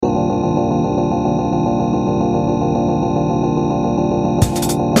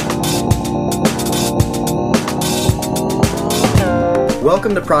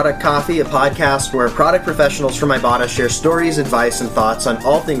welcome to Product Coffee, a podcast where product professionals from Ibotta share stories, advice, and thoughts on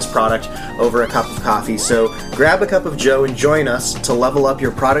all things product over a cup of coffee. So grab a cup of Joe and join us to level up your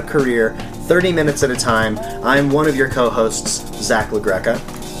product career 30 minutes at a time. I'm one of your co-hosts, Zach LaGreca.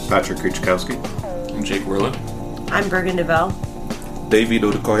 Patrick Kuchkowski. I'm Jake Werlin. I'm Bergen DeVell. David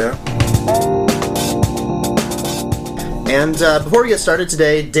Odukoya. And before we get started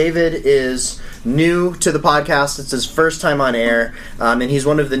today, David is new to the podcast. It's his first time on air, and he's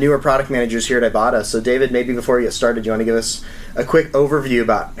one of the newer product managers here at Ibotta. So David, maybe before we get started, you want to give us a quick overview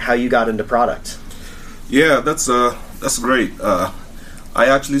about how you got into product? Yeah, that's great. I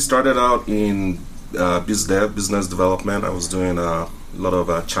actually started out in biz dev, business development. I was doing a lot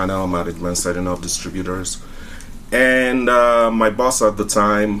of channel management, setting up distributors. And my boss at the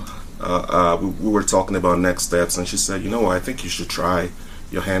time, we were talking about next steps, and she said, you know what, I think you should try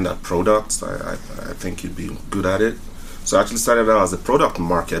your hand at products. I think you'd be good at it. So I actually started out as a product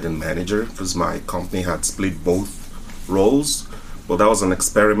marketing manager because my company had split both roles. But that was an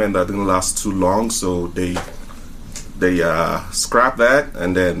experiment that didn't last too long, so they scrapped that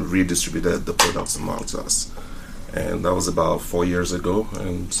and then redistributed the products amongst us. And that was about 4 years ago,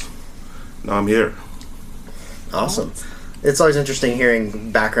 and now I'm here. Awesome. It's always interesting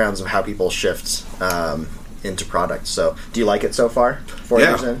hearing backgrounds of how people shift into product. So, do you like it so far? 4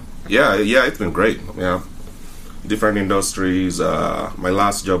 years in? Yeah, it's been great. Yeah, different industries. My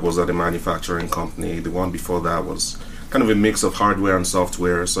last job was at a manufacturing company. The one before that was kind of a mix of hardware and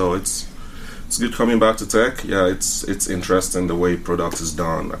software. So it's good coming back to tech. Yeah, it's interesting the way product is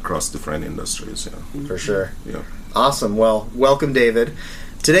done across different industries. Yeah, for sure. Yeah, awesome. Well, welcome, David.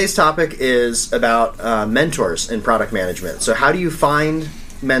 Today's topic is about mentors in product management. So how do you find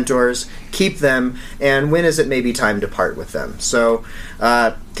mentors, keep them, and when is it maybe time to part with them? So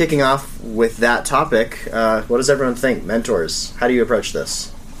kicking off with that topic, what does everyone think? Mentors, how do you approach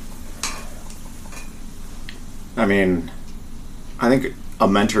this? I mean, I think a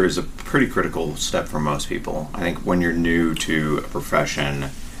mentor is a pretty critical step for most people. I think when you're new to a profession,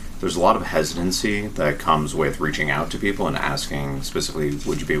 there's a lot of hesitancy that comes with reaching out to people and asking specifically,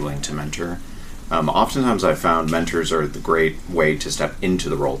 would you be willing to mentor? Oftentimes I've found mentors are the great way to step into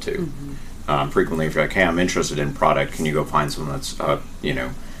the role too. Mm-hmm. Frequently, if you're like, hey, I'm interested in product, can you go find someone that's,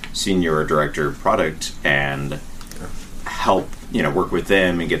 senior or director of product and help, work with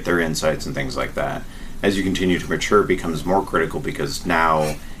them and get their insights and things like that. As you continue to mature, it becomes more critical because now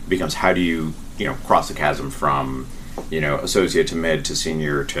it becomes how do you, cross the chasm from associate to mid to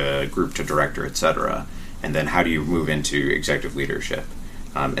senior to group to director, etc. And then how do you move into executive leadership?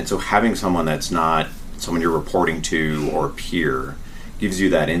 And so having someone that's not someone you're reporting to or peer gives you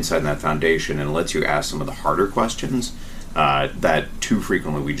that insight and that foundation and lets you ask some of the harder questions that too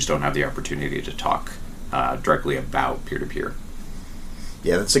frequently we just don't have the opportunity to talk directly about peer-to-peer.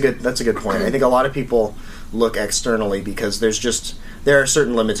 Yeah, that's a good point. I think a lot of people look externally because there are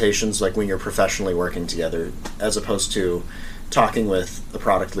certain limitations, like when you're professionally working together, as opposed to talking with a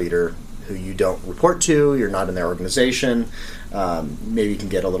product leader who you don't report to, you're not in their organization. Maybe you can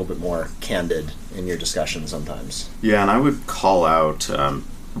get a little bit more candid in your discussion sometimes. Yeah, and I would call out,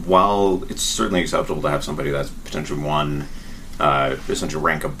 while it's certainly acceptable to have somebody that's potentially essentially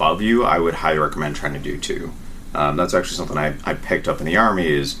rank above you, I would highly recommend trying to do two. That's actually something I picked up in the Army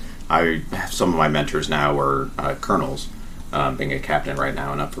is I have some of my mentors now are colonels, being a captain right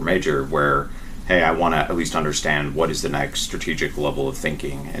now and up for major, where hey, I want to at least understand what is the next strategic level of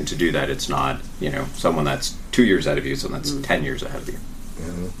thinking. And to do that, it's not, someone that's 2 years ahead of you, someone that's 10 years ahead of you.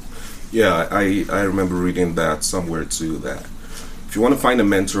 Mm-hmm. Yeah, I remember reading that somewhere too, that if you want to find a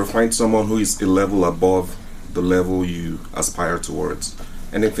mentor, find someone who is a level above the level you aspire towards.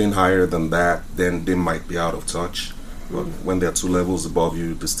 Anything higher than that, then they might be out of touch. But when they're 2 levels above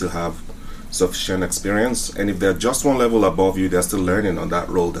you, they still have sufficient experience, and if they're just 1 level above you, they're still learning on that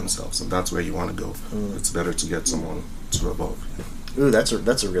role themselves, and that's where you want to go. It's better to get someone 2 above. Ooh, that's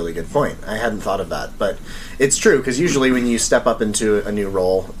a really good point. I hadn't thought of that, but it's true because usually when you step up into a new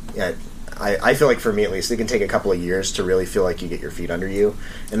role, I feel like for me at least, it can take a couple of years to really feel like you get your feet under you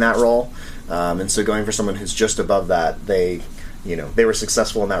in that role, and so going for someone who's just above that, they were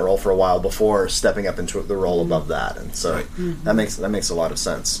successful in that role for a while before stepping up into the role above that, and so right. that makes a lot of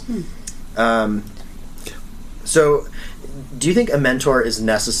sense. So do you think a mentor is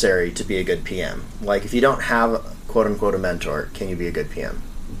necessary to be a good PM? Like, if you don't have, quote-unquote, a mentor, can you be a good PM?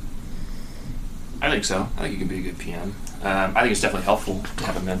 I think so. I think you can be a good PM. I think it's definitely helpful to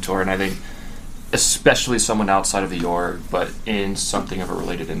have a mentor, and I think especially someone outside of the org, but in something of a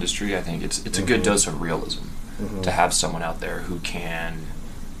related industry, I think it's a good dose of realism to have someone out there who can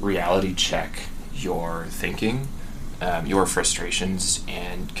reality check your thinking your frustrations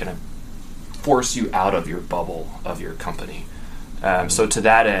and kind of force you out of your bubble of your company. So to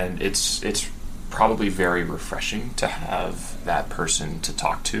that end, it's probably very refreshing to have that person to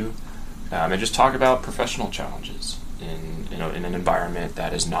talk to, and just talk about professional challenges in an environment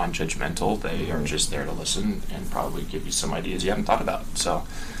that is non-judgmental. They are just there to listen and probably give you some ideas you haven't thought about. So,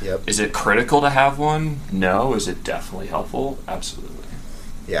 Yep. Is it critical to have one? No. Is it definitely helpful? Absolutely.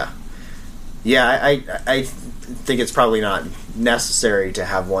 Yeah. I think it's probably not necessary to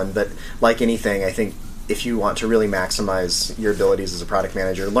have one, but like anything, I think if you want to really maximize your abilities as a product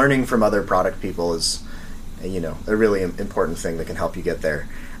manager, learning from other product people is, a really important thing that can help you get there.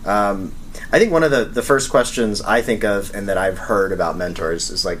 I think one of the first questions I think of and that I've heard about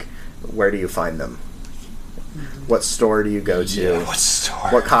mentors is like, where do you find them? What store do you go to? Yeah, what store?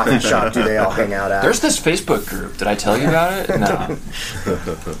 What coffee shop do they all hang out at? There's this Facebook group. Did I tell you about it? No.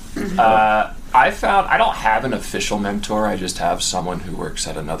 I don't have an official mentor. I just have someone who works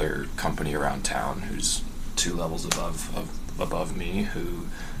at another company around town who's 2 levels above me, who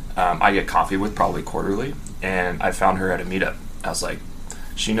I get coffee with probably quarterly. And I found her at a meetup. I was like,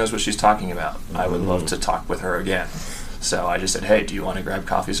 she knows what she's talking about. I would love to talk with her again. So I just said, hey, do you want to grab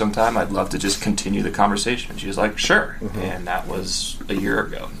coffee sometime? I'd love to just continue the conversation. She was like, sure. And that was a year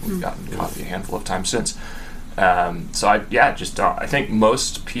ago. We've gotten coffee a handful of times since. I think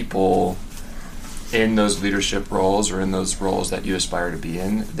most people in those leadership roles or in those roles that you aspire to be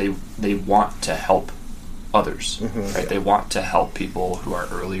in, they want to help others, right? They want to help people who are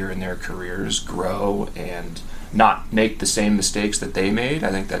earlier in their careers grow and not make the same mistakes that they made.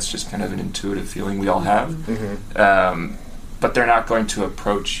 I think that's just kind of an intuitive feeling we all have. But they're not going to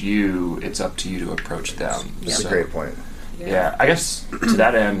approach you. It's up to you to approach them. That's a great point. Yeah, I guess to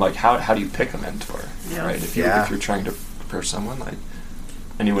that end, like how do you pick a mentor, right? If you're trying to prepare someone, like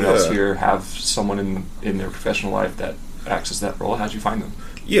anyone else here have someone in their professional life that acts as that role? How'd you find them?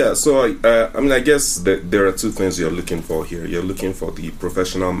 Yeah, so I guess that there are 2 things you're looking for here. You're looking for the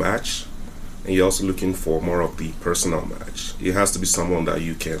professional match, and you're also looking for more of the personal match. It has to be someone that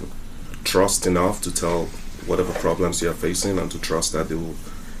you can trust enough to tell whatever problems you're facing, and to trust that they will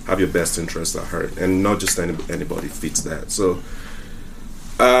have your best interests at heart, and not just anybody fits that. So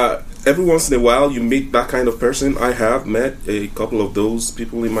every once in a while you meet that kind of person. I have met a couple of those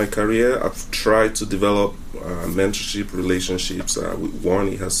people in my career. I've tried to develop mentorship relationships with one.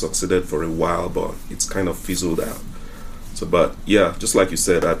 He has succeeded for a while, but it's kind of fizzled out. So, but yeah, just like you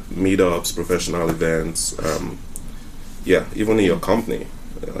said, at meetups, professional events, even in your company,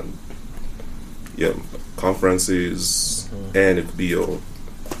 conferences, and it could be your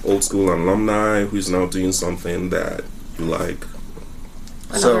old school alumni who's now doing something that you like.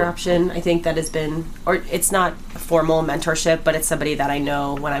 Another option, I think, that has been, or it's not a formal mentorship, but it's somebody that I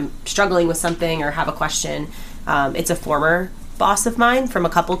know when I'm struggling with something or have a question. It's a former boss of mine from a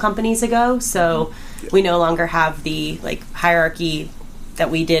couple companies ago, so we no longer have the hierarchy that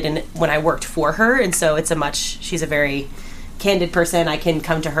we did when I worked for her, and so she's a very candid person. I can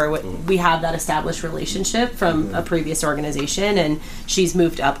come to her we have that established relationship from a previous organization, and she's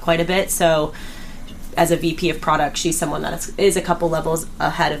moved up quite a bit, so as a VP of product, she's someone that is a couple levels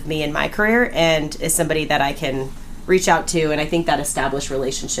ahead of me in my career, and is somebody that I can reach out to. And I think that established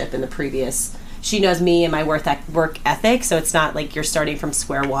relationship in the previous, she knows me and my work ethic, so it's not like you're starting from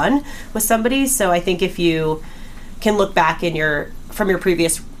square one with somebody. So I think if you can look back from your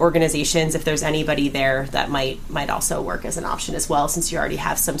previous organizations, if there's anybody there that might also work as an option as well, since you already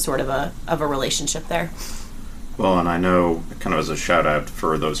have some sort of a relationship there. Well, and I know, kind of as a shout out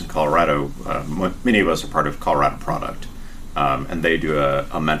for those in Colorado, many of us are part of Colorado Product, and they do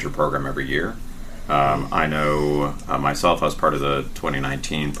a mentor program every year. I know myself, I was part of the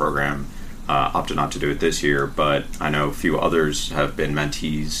 2019 program, opted not to do it this year, but I know a few others have been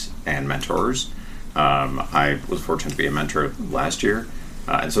mentees and mentors. I was fortunate to be a mentor last year,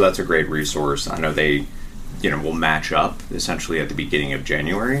 and so that's a great resource. I know they, will match up essentially at the beginning of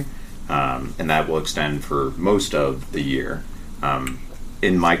January. And that will extend for most of the year.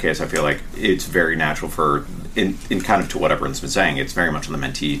 In my case, I feel like it's very natural in kind of to what everyone's been saying, it's very much on the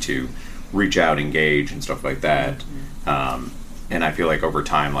mentee to reach out, engage, and stuff like that. And I feel like over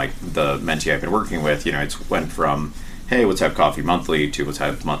time, like the mentee I've been working with, it's went from, hey, let's have coffee monthly to let's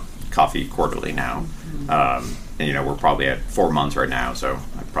have coffee quarterly now. And we're probably at 4 months right now, so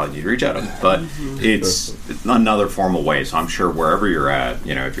I probably need to reach out to them. But it's another formal way. So I'm sure wherever you're at,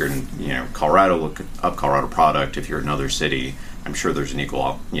 if you're in Colorado, look up Colorado Product. If you're in another city, I'm sure there's an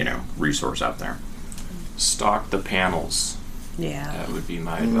equal resource out there. Stock the panels. Yeah, that would be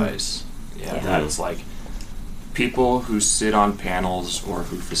my advice. Yeah, that is like people who sit on panels or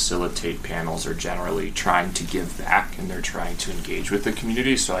who facilitate panels are generally trying to give back, and they're trying to engage with the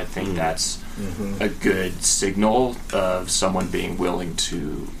community. So I think that's a good signal of someone being willing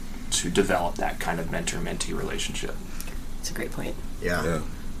to develop that kind of mentor-mentee relationship. It's a great point. Yeah.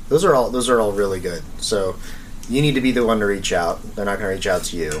 Those are all really good. So you need to be the one to reach out. They're not going to reach out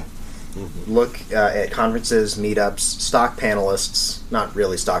to you. Look at conferences, meetups, stock panelists. Not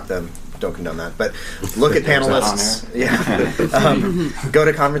really stock them. Don't condone that. But look at panelists. Go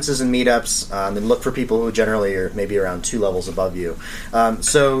to conferences and meetups, and look for people who generally are maybe around 2 levels above you.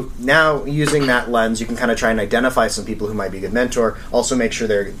 So now, using that lens, you can kind of try and identify some people who might be a good mentor. Also, make sure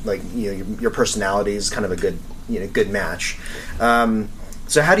they're your personality is kind of a good match.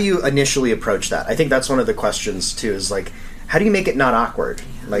 So how do you initially approach that? I think that's one of the questions too. Is like, how do you make it not awkward?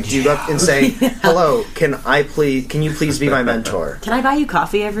 Like, do you go up and say, "Hello, can you please be my mentor? Can I buy you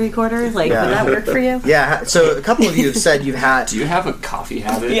coffee every quarter? Like, would that work for you?" Yeah. So a couple of you have said you've had. Do you have a coffee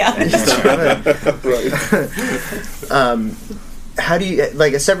habit? Yeah. How do you,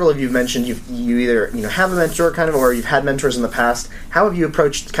 like, several of you have mentioned you either have a mentor kind of, or you've had mentors in the past. How have you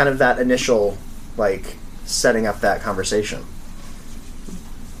approached kind of that initial, like, setting up that conversation?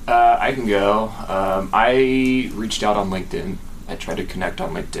 I can go. I reached out on LinkedIn. I tried to connect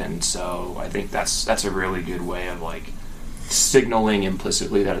on LinkedIn, so I think that's a really good way of like signaling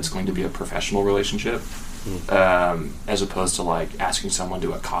implicitly that it's going to be a professional relationship, as opposed to like asking someone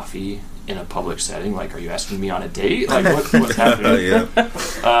to a coffee in a public setting. Like, are you asking me on a date? Like, what's happening?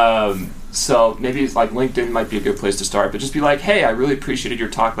 So maybe it's like LinkedIn might be a good place to start, but just be like, hey, I really appreciated your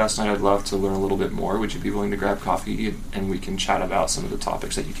talk last night. I'd love to learn a little bit more. Would you be willing to grab coffee and we can chat about some of the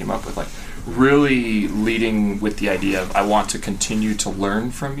topics that you came up with? Like, really leading with the idea of I want to continue to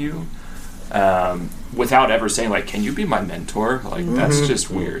learn from you, without ever saying like, can you be my mentor? Like, that's just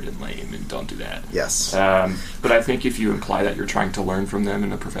weird and lame, and don't do that. Yes. But I think if you imply that you're trying to learn from them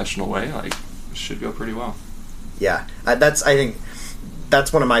in a professional way, like, it should go pretty well. Yeah, I think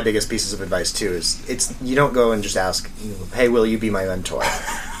that's one of my biggest pieces of advice too. Is you don't go and just ask, "Hey, will you be my mentor?"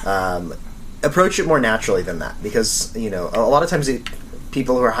 Approach it more naturally than that, because a lot of times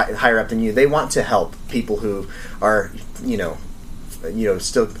people who are higher up than you, they want to help people who are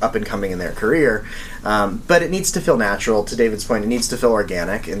still up and coming in their career, but it needs to feel natural. To David's point, it needs to feel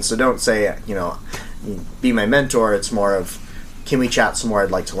organic, and so don't say be my mentor. It's more of, can we chat some more?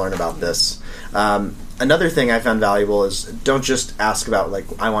 I'd like to learn about this. Another thing I found valuable is, don't just ask about, like,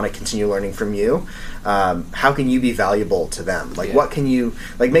 I want to continue learning from you. How can you be valuable to them? Like, what can you,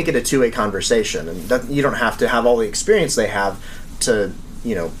 like, make it a two-way conversation. And you don't have to have all the experience they have to,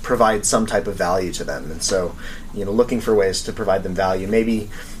 provide some type of value to them. And so, looking for ways to provide them value.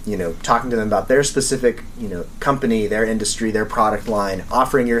 Maybe, talking to them about their specific, company, their industry, their product line,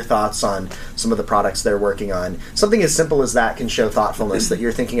 offering your thoughts on some of the products they're working on. Something as simple as that can show thoughtfulness that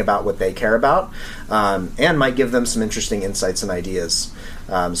you're thinking about what they care about, and might give them some interesting insights and ideas,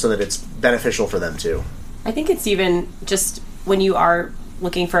 so that it's beneficial for them too. I think it's even just when you are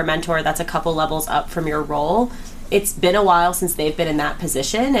looking for a mentor that's a couple levels up from your role, it's been a while since they've been in that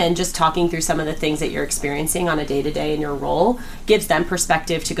position, and just talking through some of the things that you're experiencing on a day-to-day in your role gives them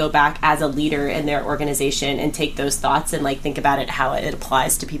perspective to go back as a leader in their organization and take those thoughts and think about it, how it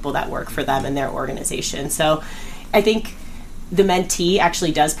applies to people that work for them in their organization. So I think the mentee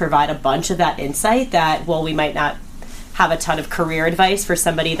actually does provide a bunch of that insight that, while we might not have a ton of career advice for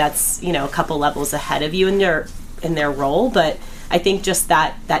somebody that's, a couple levels ahead of you in their role, but I think just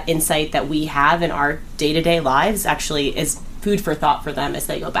that insight that we have in our day-to-day lives actually is food for thought for them as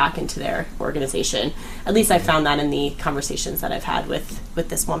they go back into their organization. At least I found that in the conversations that I've had with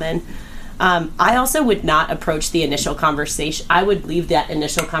this woman. I also would not approach the initial conversation. I would leave that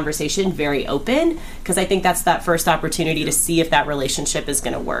initial conversation very open, because I think that's that first opportunity to see if that relationship is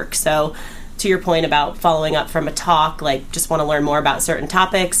going to work. So to your point about following up from a talk, just want to learn more about certain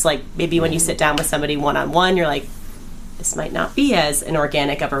topics, maybe when you sit down with somebody one-on-one, you're like, this might not be as an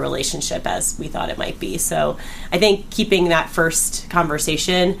organic of a relationship as we thought it might be. So I think keeping that first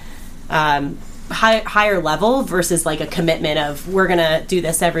conversation higher level versus a commitment of, we're going to do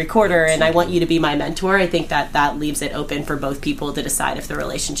this every quarter and I want you to be my mentor, I think that leaves it open for both people to decide if the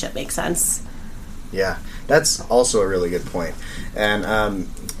relationship makes sense. Yeah, that's also a really good point. And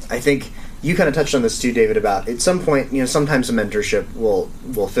I think you kind of touched on this too, David, about at some point, sometimes a mentorship will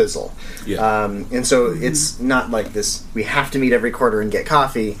fizzle. Yeah. And so it's not like this, we have to meet every quarter and get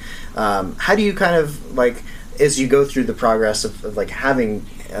coffee. How do you kind of, as you go through the progress of having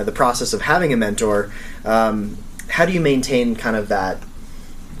the process of having a mentor, how do you maintain kind of that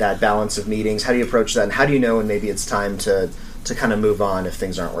balance of meetings? How do you approach that? And how do you know when maybe it's time to kind of move on if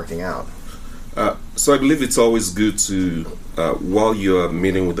things aren't working out? So I believe it's always good to, while you're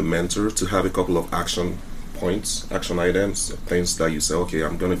meeting with the mentor, to have a couple of action points, action items, things that you say, okay,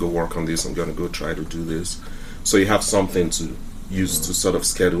 I'm going to go work on this, I'm going to go try to do this. So you have something to use to sort of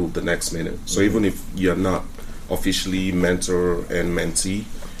schedule the next meeting. So even if you're not officially mentor and mentee,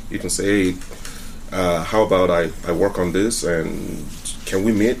 you can say, hey, how about I work on this, and can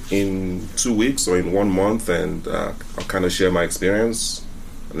we meet in 2 weeks or in 1 month, and I'll kind of share my experience.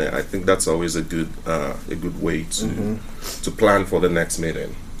 And I think that's always a good way to plan for the next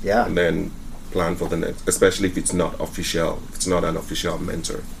meeting. Yeah. And then plan for the next, especially if it's not official, if it's not an official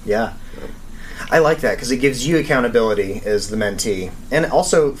mentor. Yeah. I like that because it gives you accountability as the mentee. And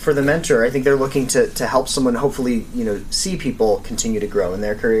also for the mentor, I think they're looking to help someone hopefully, see people continue to grow in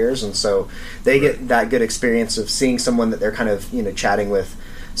their careers. And so they get that good experience of seeing someone that they're kind of, chatting with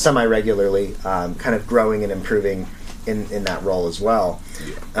semi-regularly, kind of growing and improving in that role as well.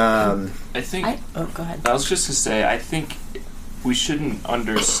 I think... go ahead. I was just going to say, I think we shouldn't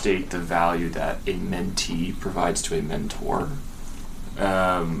understate the value that a mentee provides to a mentor.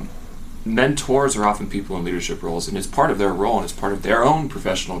 Mentors are often people in leadership roles, and it's part of their role and it's part of their own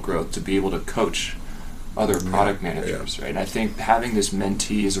professional growth to be able to coach other product managers, right? And I think having this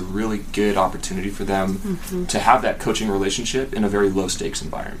mentee is a really good opportunity for them to have that coaching relationship in a very low stakes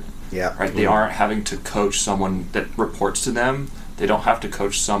environment. Yeah. Right? They aren't having to coach someone that reports to them. They don't have to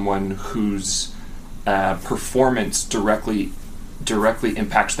coach someone whose performance directly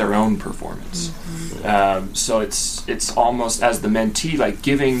impacts their own performance. So it's almost as the mentee, like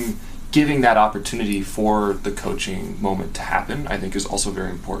giving that opportunity for the coaching moment to happen, I think is also very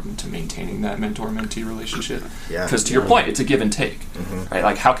important to maintaining that mentor-mentee relationship. Because to your point, it's a give and take, right?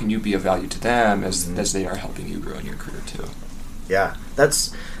 Like, how can you be of value to them as they are helping you grow in your career too? Yeah,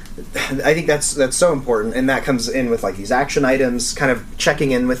 I think that's so important, and that comes in with like these action items, kind of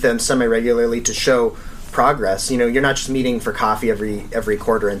checking in with them semi-regularly to show progress. You're not just meeting for coffee every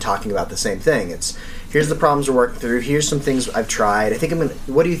quarter and talking about the same thing. It's here's the problems we're working through. Here's some things I've tried.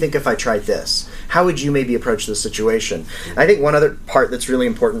 What do you think if I tried this? How would you maybe approach this situation? And I think one other part that's really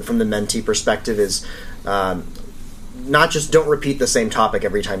important from the mentee perspective is not just don't repeat the same topic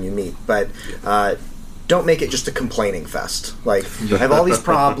every time you meet, but don't make it just a complaining fest. Like, I have all these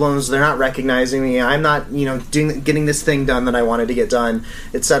problems, they're not recognizing me, I'm not, getting this thing done that I wanted to get done,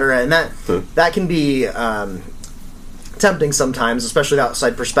 etc. And that can be tempting sometimes, especially the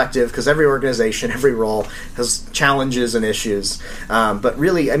outside perspective, because every organization, every role has challenges and issues. But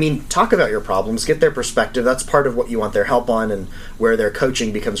really, talk about your problems, get their perspective. That's part of what you want their help on and where their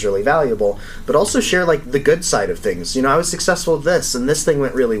coaching becomes really valuable. But also share like the good side of things. I was successful with this, and this thing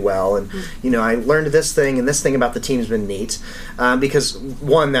went really well, and I learned this thing, and this thing about the team's been neat. Because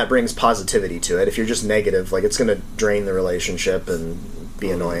one, that brings positivity to it. If you're just negative, like, it's going to drain the relationship and be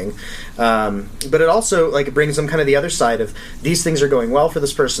annoying. But it also it brings them kind of the other side of these things are going well for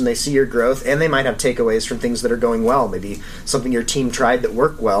this person. They see your growth, and they might have takeaways from things that are going well. Maybe something your team tried that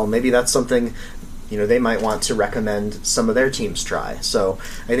worked well. Maybe that's something they might want to recommend some of their teams try. So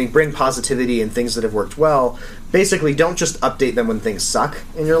I think bring positivity and things that have worked well. Basically, don't just update them when things suck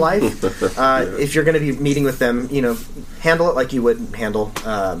in your life. If you're going to be meeting with them, handle it like you would handle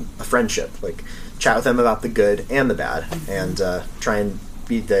a friendship. Like, chat with them about the good and the bad, and try and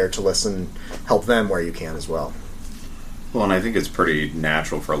be there to listen, help them where you can as well. Well, and I think it's pretty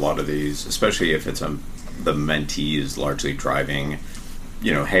natural for a lot of these, especially if it's the mentee is largely driving,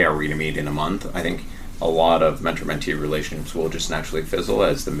 hey, are we going to meet in a month? I think a lot of mentor-mentee relationships will just naturally fizzle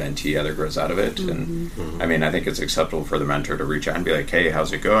as the mentee either grows out of it. And I think it's acceptable for the mentor to reach out and be like, hey,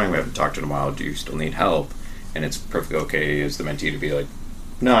 how's it going? We haven't talked in a while. Do you still need help? And it's perfectly okay as the mentee to be like,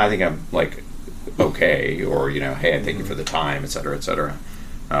 no, I think I'm okay, or hey, I thank you for the time, etc., etc.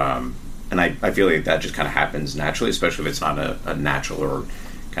 And I feel like that just kind of happens naturally, especially if it's not a natural or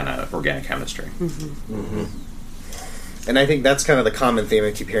kind of organic chemistry. And I think that's kind of the common theme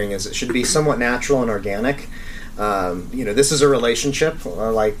I keep hearing is it should be somewhat natural and organic. This is a relationship,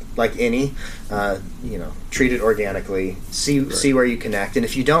 like any. Treat it organically. See where you connect, and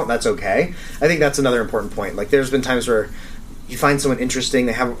if you don't, that's okay. I think that's another important point. Like, there's been times where you find someone interesting,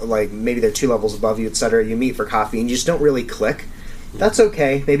 they have maybe they're 2 levels above you, etc. You meet for coffee and you just don't really click. That's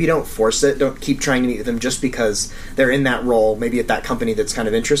okay. Maybe don't force it. Don't keep trying to meet with them just because they're in that role, maybe at that company that's kind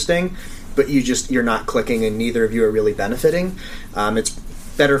of interesting, but you're not clicking and neither of you are really benefiting. It's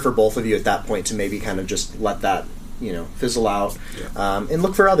better for both of you at that point to maybe kind of just let that fizzle out, and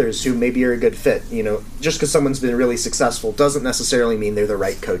look for others who maybe are a good fit. Just because someone's been really successful doesn't necessarily mean they're the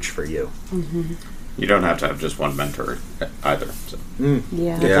right coach for you. You don't have to have just one mentor either. So.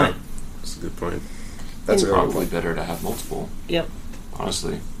 That's a good point. That's probably better to have multiple. Yep.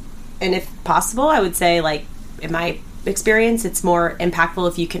 Honestly, and if possible, I would say, like, in my experience, it's more impactful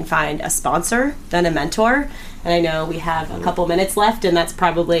if you can find a sponsor than a mentor. And I know we have a couple minutes left, and that's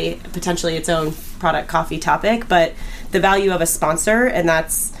probably potentially its own product coffee topic, but the value of a sponsor, and I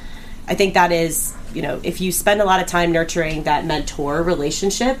think that is, if you spend a lot of time nurturing that mentor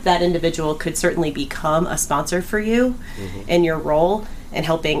relationship, that individual could certainly become a sponsor for you in your role and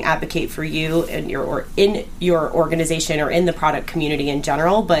helping advocate for you in your organization or in the product community in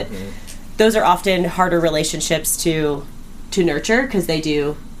general. But those are often harder relationships to nurture, because they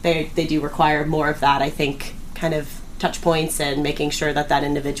do require more of that, I think, kind of touch points and making sure that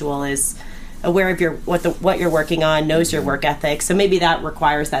individual is aware of what you're working on, knows your work ethic. So maybe that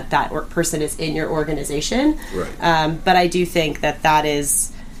requires that person is in your organization. Right. But I do think that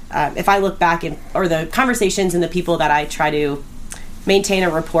is, if I look back or the conversations and the people that I try to maintain a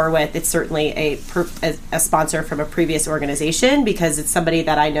rapport with, it's certainly a sponsor from a previous organization, because it's somebody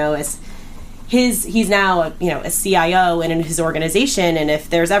that I know is he's now a CIO in his organization, and if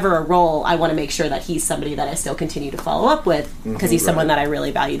there's ever a role, I want to make sure that he's somebody that I still continue to follow up with, because he's someone that I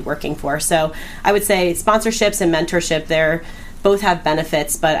really valued working for. So I would say sponsorships and mentorship, they're both have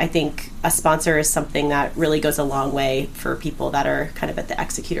benefits, but I think a sponsor is something that really goes a long way for people that are kind of at the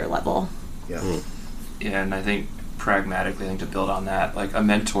executor level. Yeah. Yeah, and I think pragmatically, to build on that, like, a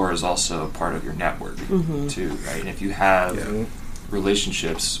mentor is also part of your network too, right? And if you have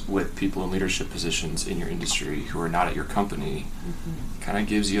relationships with people in leadership positions in your industry who are not at your company, kind of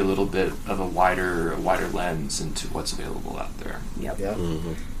gives you a little bit of a wider lens into what's available out there. Yep. Yeah.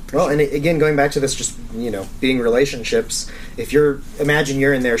 Well, and again, going back to this, just, being relationships, if imagine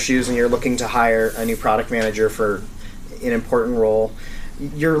you're in their shoes and you're looking to hire a new product manager for an important role,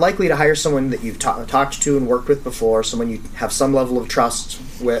 you're likely to hire someone that you've talked to and worked with before, someone you have some level of trust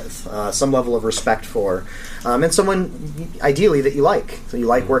with, some level of respect for, and someone ideally that you like. So you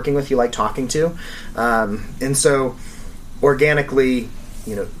like working with, you like talking to. And so organically,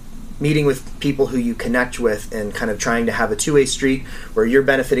 meeting with people who you connect with and kind of trying to have a two-way street where you're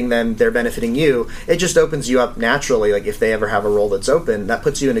benefiting them, they're benefiting you, it just opens you up naturally. Like, if they ever have a role that's open, that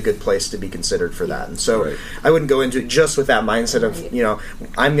puts you in a good place to be considered for that. And so I wouldn't go into it just with that mindset of,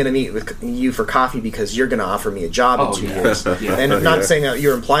 I'm going to meet with you for coffee because you're going to offer me a job in 2 years. And not saying that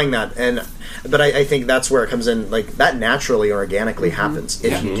you're implying that. But I think that's where it comes in, like, that naturally or organically happens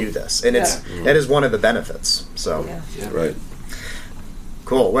if you do this. And that is one of the benefits. So, Right.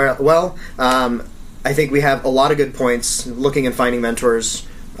 Cool. Well, I think we have a lot of good points. Looking and finding mentors,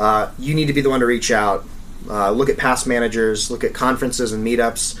 you need to be the one to reach out. Look at past managers, look at conferences and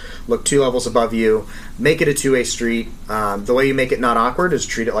meetups, look 2 levels above you, make it a two-way street. The way you make it not awkward is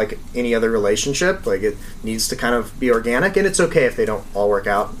treat it like any other relationship. Like, it needs to kind of be organic, and it's okay if they don't all work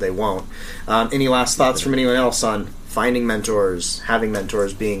out. They won't. Any last thoughts from anyone else on finding mentors, having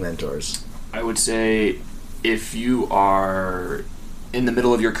mentors, being mentors? I would say, if you are in the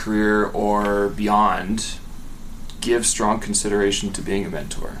middle of your career or beyond, give strong consideration to being a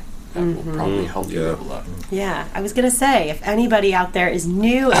mentor. That will probably help you level up. Yeah, I was going to say, if anybody out there is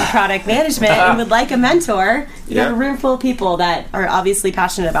new in product management and would like a mentor, you got a room full of people that are obviously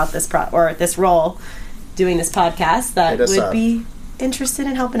passionate about this this role, doing this podcast, that would be interested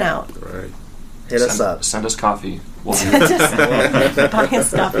in helping out. Right. Hit us up. Send us coffee. Buy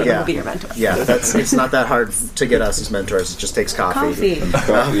us coffee, and we'll be your mentor. Yeah, it's not that hard to get us as mentors. It just takes coffee.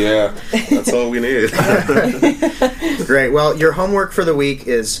 That's all we need. Great. Well, your homework for the week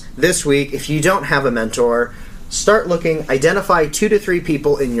is this week. If you don't have a mentor, start looking. Identify 2 to 3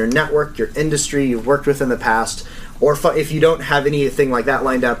 people in your network, your industry you've worked with in the past, or if you don't have anything like that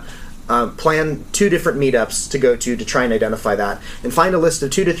lined up, plan 2 different meetups to go to try and identify that, and find a list of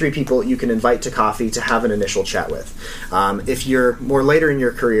 2 to 3 people you can invite to coffee to have an initial chat with. If you're more later in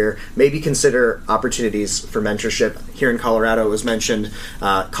your career, maybe consider opportunities for mentorship. Here in Colorado, it was mentioned,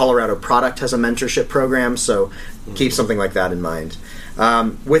 Colorado Product has a mentorship program, so keep something like that in mind.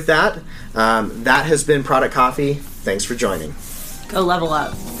 With that, that has been Product Coffee. Thanks for joining. Go level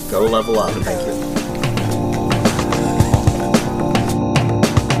up. Go level up. Thank you.